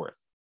terms of net worth.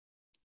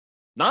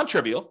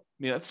 Non-trivial.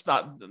 It's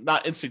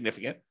not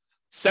insignificant.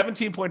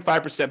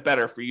 17.5%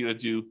 better for you to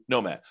do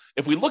Nomad.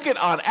 If we look at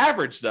on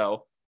average,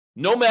 though,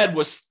 Nomad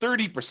was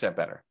 30%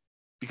 better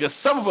because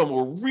some of them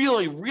were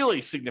really,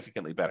 really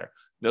significantly better.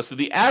 So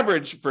the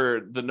average for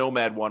the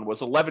Nomad one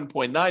was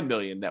 11.9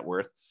 million net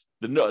worth.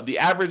 The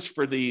average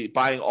for the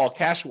buying all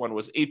cash one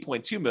was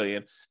 8.2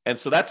 million. And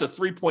so that's a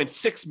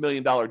 $3.6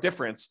 million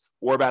difference,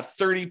 or about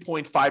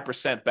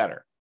 30.5%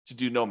 better to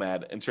do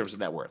Nomad in terms of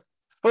net worth.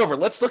 However,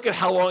 let's look at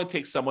how long it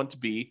takes someone to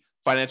be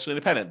financially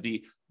independent,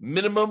 the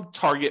minimum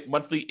target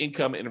monthly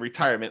income in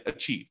retirement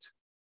achieved.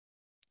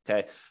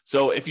 Okay.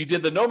 So if you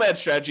did the Nomad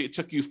strategy, it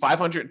took you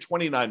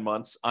 529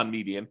 months on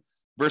median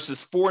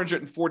versus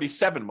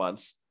 447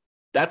 months.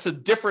 That's a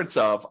difference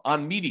of,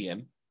 on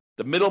median,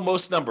 the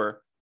middlemost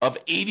number, of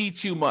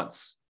 82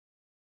 months.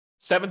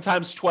 7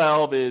 times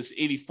 12 is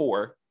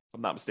 84, if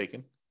I'm not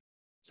mistaken.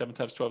 7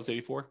 times 12 is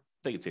 84. I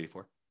think it's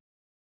 84.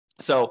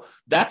 So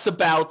that's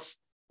about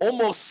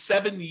almost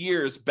 7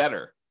 years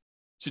better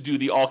to do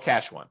the all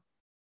cash one.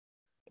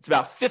 It's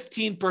about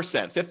 15%,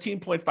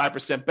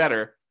 15.5%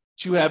 better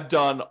to have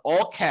done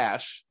all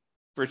cash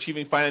for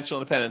achieving financial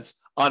independence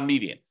on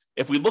median.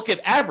 If we look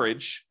at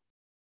average,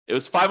 it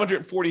was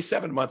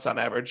 547 months on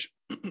average,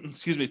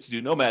 to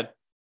do Nomad,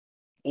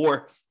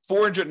 or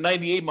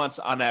 498 months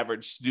on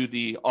average to do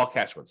the all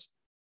cash ones.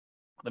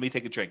 Let me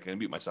take a drink and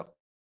mute myself.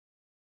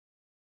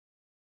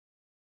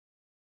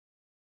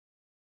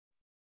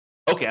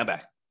 Okay, I'm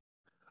back.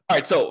 All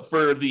right, so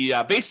for the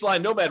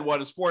baseline Nomad one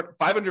is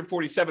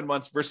 547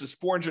 months versus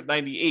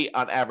 498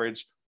 on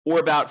average, or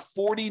about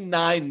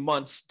 49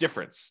 months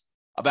difference.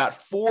 About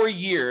 4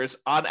 years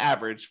on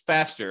average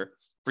faster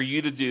for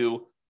you to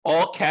do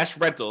all cash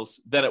rentals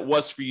than it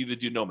was for you to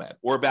do Nomad,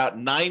 or about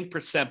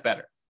 9%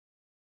 better.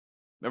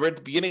 Remember at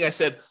the beginning, I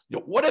said,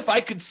 what if I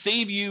could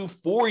save you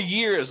 4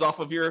 years off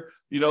of your,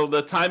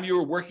 the time you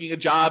were working a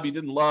job you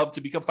didn't love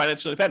to become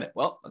financially independent?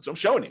 Well, that's what I'm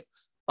showing you.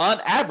 On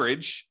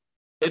average,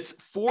 it's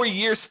 4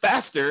 years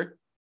faster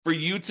for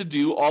you to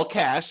do all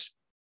cash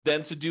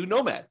than to do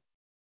Nomad.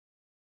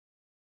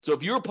 So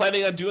if you were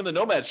planning on doing the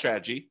Nomad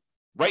strategy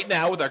right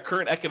now with our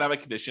current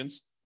economic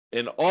conditions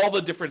in all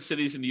the different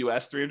cities in the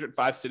U.S.,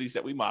 305 cities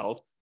that we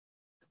modeled,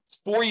 it's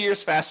 4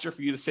 years faster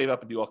for you to save up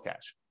and do all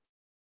cash.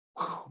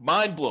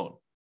 Mind blown.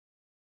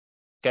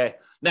 Okay,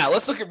 now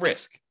let's look at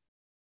risk.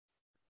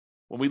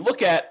 When we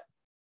look at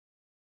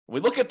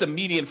the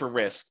median for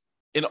risk,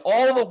 in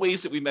all the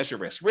ways that we measure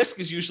risk. Risk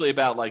is usually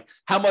about like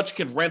how much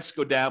can rents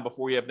go down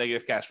before you have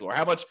negative cash flow, or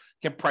how much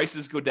can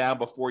prices go down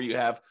before you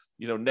have,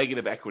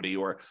 negative equity,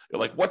 or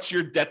like what's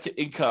your debt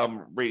to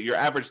income rate, your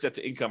average debt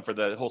to income for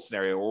the whole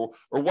scenario, or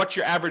what's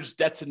your average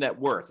debt to net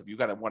worth. If you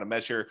kind of want to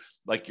measure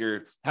like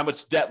how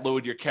much debt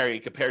load you're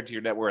carrying compared to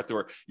your net worth,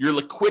 or your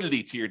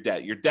liquidity to your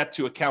debt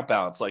to account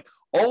balance, like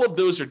all of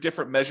those are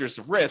different measures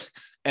of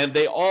risk. And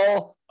a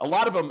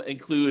lot of them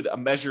include a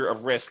measure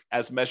of risk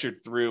as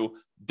measured through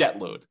debt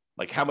load,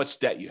 like how much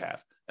debt you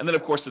have. And then,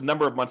 of course, the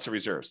number of months of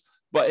reserves.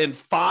 But in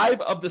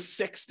 5 of the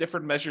 6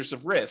 different measures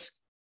of risk,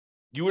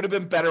 you would have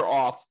been better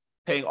off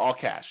paying all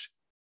cash.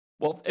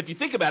 Well, if you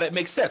think about it, it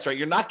makes sense, right?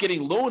 You're not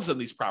getting loans on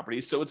these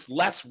properties, so it's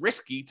less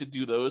risky to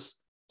do those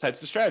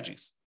types of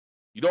strategies.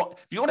 If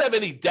you don't have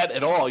any debt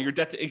at all, your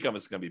debt to income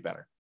is going to be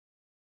better,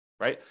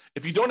 right?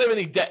 If you don't have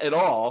any debt at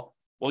all,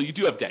 well, you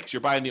do have debt because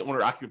you're buying the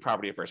owner-occupant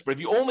property at first. But if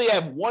you only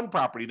have one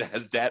property that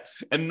has debt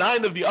and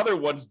 9 of the other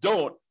ones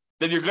don't,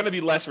 then you're going to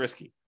be less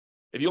risky.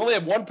 If you only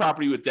have one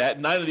property with debt,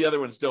 9 of the other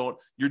ones don't,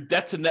 your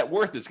debt to net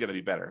worth is going to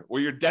be better, or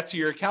your debt to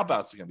your account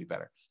balance is going to be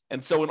better.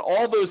 And so in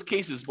all those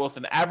cases, both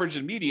in average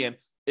and median,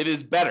 it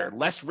is better,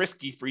 less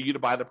risky for you to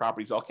buy the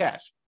properties all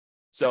cash.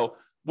 So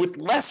with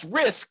less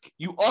risk,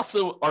 you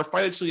also are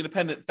financially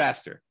independent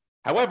faster.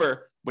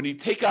 However, when you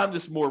take on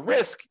this more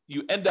risk,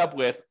 you end up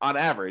with, on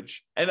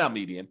average and on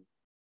median,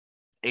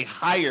 a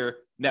higher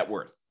net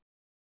worth.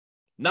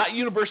 Not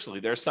universally.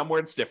 There's somewhere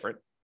it's different,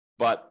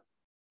 but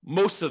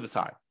most of the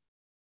time.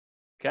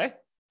 Okay?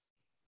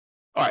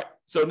 All right.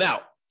 So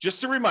now,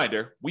 just a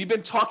reminder, we've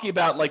been talking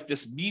about like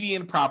this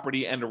median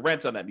property and the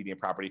rent on that median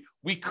property.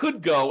 We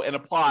could go and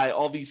apply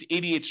all these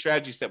 88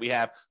 strategies that we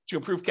have to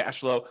improve cash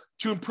flow,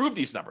 to improve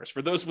these numbers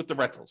for those with the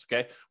rentals,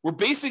 okay? We're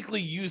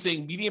basically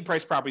using median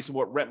price properties and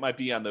what rent might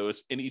be on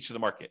those in each of the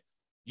market.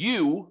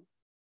 You,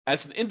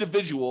 as an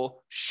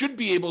individual, should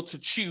be able to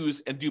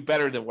choose and do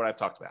better than what I've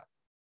talked about.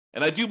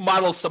 And I do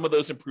model some of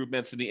those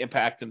improvements and the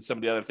impact and some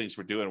of the other things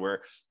we're doing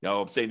where,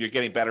 I'm saying you're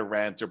getting better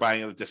rent or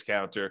buying at a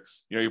discount, or,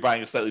 you're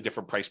buying a slightly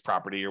different price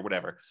property or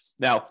whatever.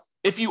 Now,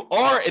 if you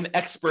are an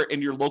expert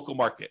in your local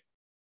market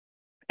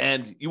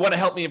and you want to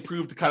help me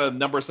improve the kind of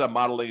numbers I'm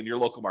modeling in your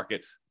local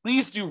market,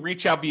 please do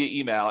reach out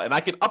via email and I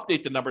can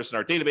update the numbers in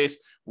our database,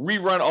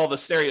 rerun all the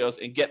scenarios,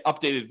 and get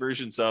updated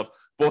versions of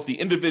both the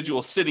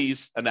individual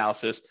cities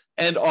analysis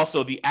and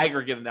also the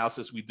aggregate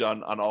analysis we've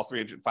done on all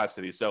 305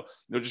 cities. So,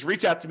 just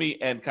reach out to me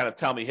and kind of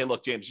tell me, hey,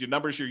 look, James, your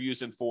numbers you're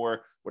using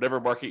for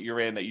whatever market you're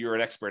in that you're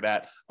an expert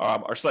at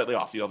are slightly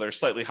off. They're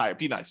slightly higher.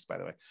 Be nice, by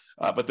the way.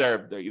 But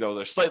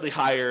they're slightly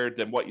higher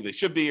than what they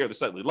should be, or they're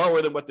slightly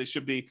lower than what they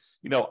should be.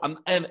 I'm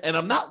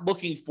not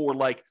looking for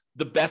like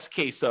the best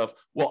case of,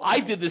 well, I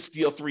did this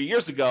deal 3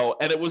 years ago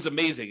and it was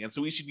amazing, and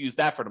so we should use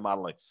that for the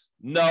modeling.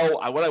 No,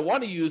 what I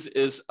want to use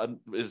is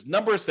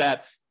numbers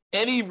that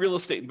any real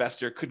estate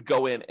investor could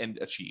go in and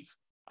achieve.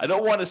 I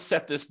don't want to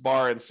set this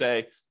bar and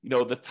say,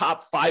 the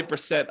top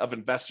 5% of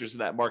investors in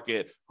that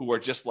market who are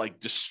just like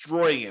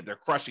destroying it, they're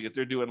crushing it,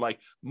 they're doing like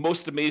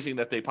most amazing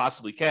that they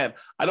possibly can.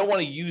 I don't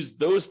want to use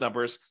those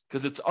numbers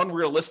because it's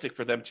unrealistic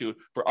for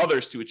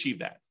others to achieve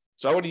that.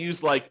 So I want to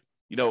use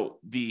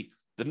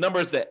the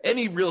numbers that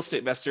any real estate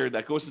investor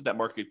that goes into that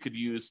market could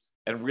use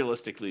and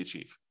realistically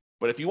achieve.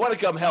 But if you want to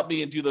come help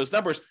me and do those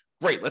numbers,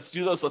 great, let's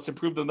do those. Let's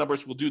improve the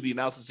numbers. We'll do the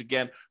analysis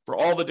again for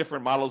all the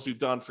different models we've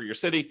done for your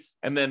city.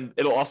 And then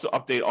it'll also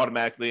update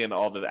automatically and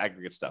all the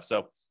aggregate stuff.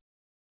 So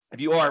if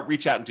you are,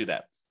 reach out and do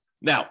that.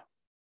 Now,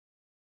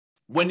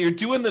 when you're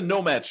doing the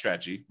Nomad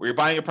strategy, where you're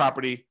buying a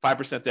property,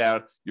 5%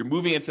 down, you're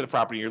moving into the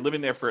property, you're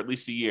living there for at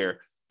least a year,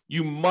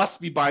 you must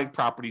be buying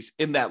properties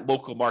in that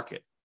local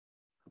market.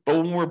 But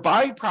when we're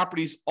buying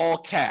properties all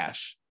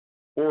cash,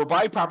 or we're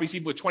buying properties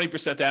even with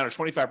 20% down or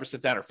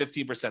 25% down or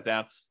 15%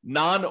 down,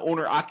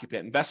 non-owner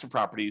occupant investment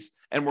properties,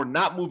 and we're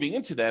not moving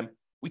into them,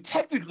 we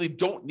technically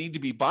don't need to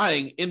be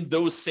buying in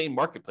those same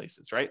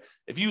marketplaces, right?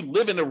 If you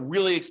live in a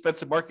really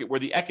expensive market where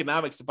the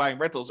economics of buying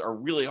rentals are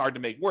really hard to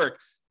make work,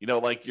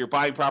 like you're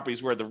buying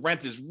properties where the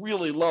rent is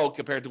really low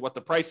compared to what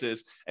the price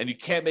is, and you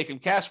can't make them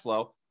cash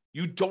flow,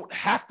 you don't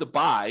have to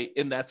buy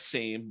in that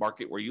same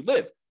market where you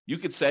live. You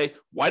could say,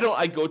 why don't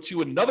I go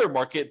to another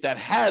market that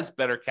has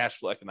better cash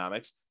flow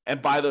economics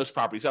and buy those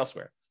properties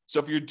elsewhere? So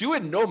if you're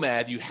doing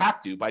Nomad, you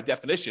have to, by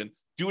definition,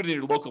 do it in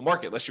your local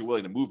market, unless you're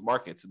willing to move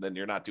markets, and then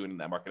you're not doing it in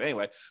that market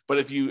anyway. But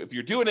if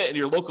you're doing it in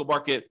your local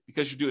market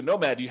because you're doing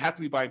Nomad, you have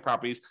to be buying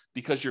properties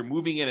because you're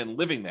moving in and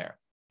living there.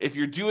 If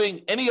you're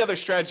doing any other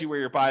strategy where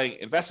you're buying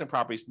investment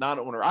properties,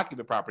 non-owner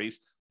occupant properties,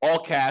 all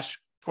cash,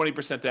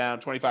 20% down,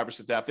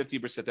 25% down,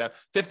 15% down,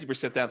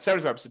 50% down,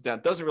 75%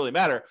 down, doesn't really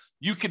matter.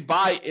 You can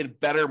buy in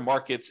better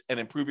markets and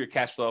improve your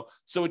cash flow.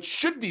 So it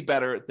should be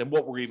better than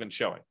what we're even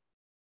showing.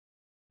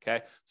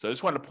 Okay. So I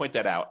just wanted to point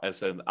that out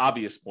as an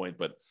obvious point,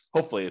 but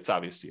hopefully it's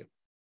obvious to you.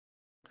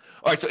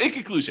 All right. So in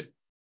conclusion,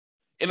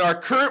 in our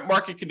current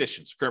market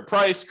conditions, current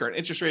price, current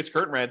interest rates,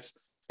 current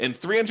rents in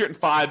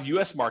 305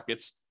 US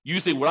markets,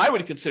 using what I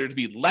would consider to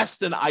be less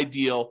than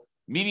ideal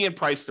median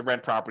price to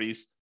rent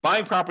properties,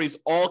 buying properties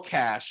all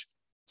cash,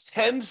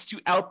 tends to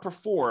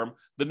outperform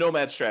the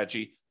Nomad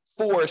strategy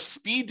for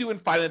speed to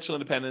financial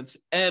independence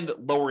and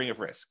lowering of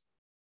risk.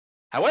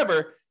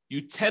 However,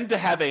 you tend to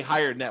have a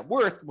higher net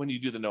worth when you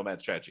do the Nomad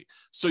strategy.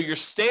 So your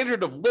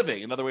standard of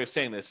living, another way of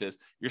saying this is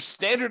your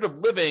standard of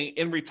living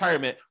in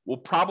retirement will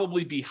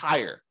probably be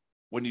higher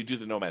when you do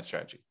the Nomad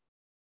strategy.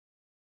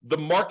 The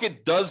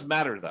market does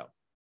matter though.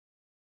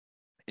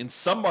 In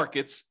some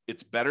markets,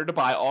 it's better to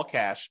buy all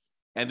cash,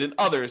 and in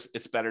others,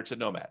 it's better to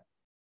Nomad.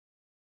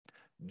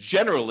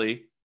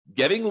 Generally,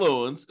 getting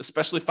loans,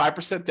 especially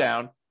 5%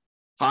 down,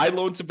 high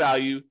loan to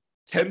value,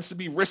 tends to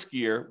be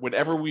riskier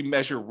whenever we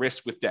measure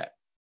risk with debt.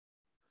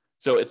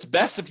 So it's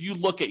best if you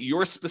look at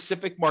your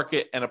specific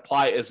market and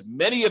apply as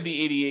many of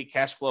the 88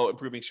 cash flow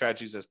improving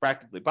strategies as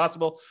practically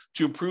possible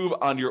to improve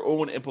on your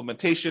own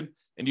implementation.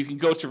 And you can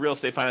go to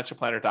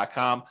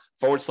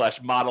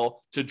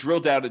realestatefinancialplanner.com/model to drill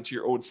down into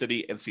your own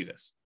city and see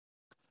this.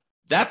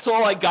 That's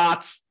all I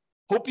got.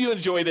 Hope you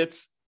enjoyed it.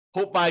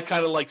 Hope my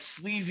kind of like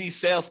sleazy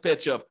sales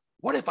pitch of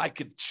what if I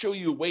could show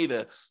you a way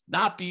to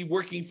not be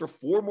working for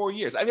 4 more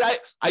years? I mean,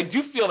 I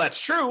do feel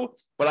that's true,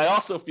 but I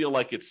also feel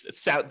like it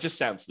just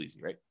sounds sleazy,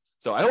 right?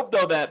 So I hope,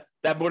 though, that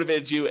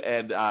motivated you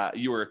and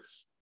you were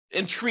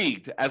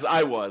intrigued, as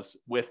I was,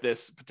 with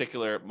this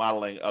particular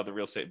modeling of the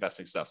real estate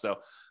investing stuff. So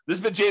this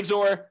has been James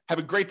Orr. Have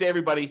a great day,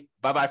 everybody.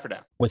 Bye-bye for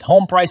now. With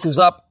home prices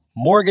up,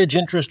 mortgage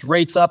interest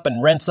rates up,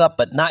 and rents up,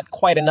 but not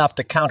quite enough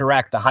to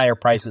counteract the higher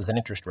prices and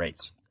interest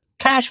rates.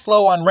 Cash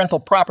flow on rental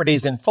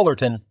properties in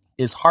Fullerton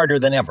is harder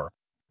than ever.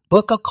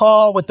 Book a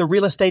call with the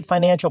Real Estate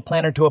Financial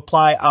Planner to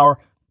apply our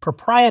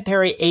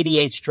proprietary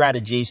 88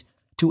 strategies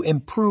to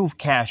improve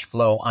cash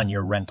flow on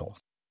your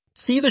rentals.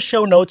 See the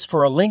show notes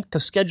for a link to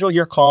schedule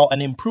your call and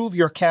improve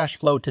your cash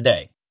flow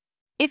today.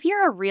 If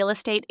you're a real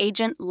estate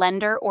agent,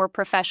 lender, or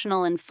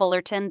professional in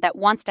Fullerton that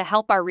wants to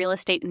help our real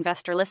estate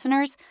investor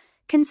listeners,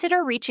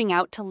 consider reaching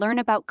out to learn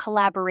about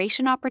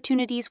collaboration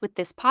opportunities with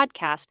this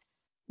podcast.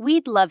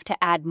 We'd love to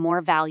add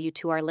more value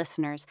to our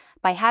listeners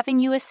by having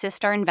you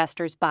assist our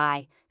investors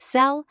buy,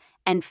 sell,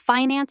 and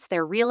finance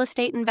their real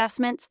estate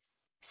investments.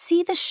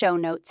 See the show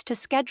notes to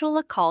schedule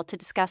a call to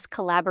discuss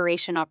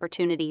collaboration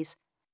opportunities.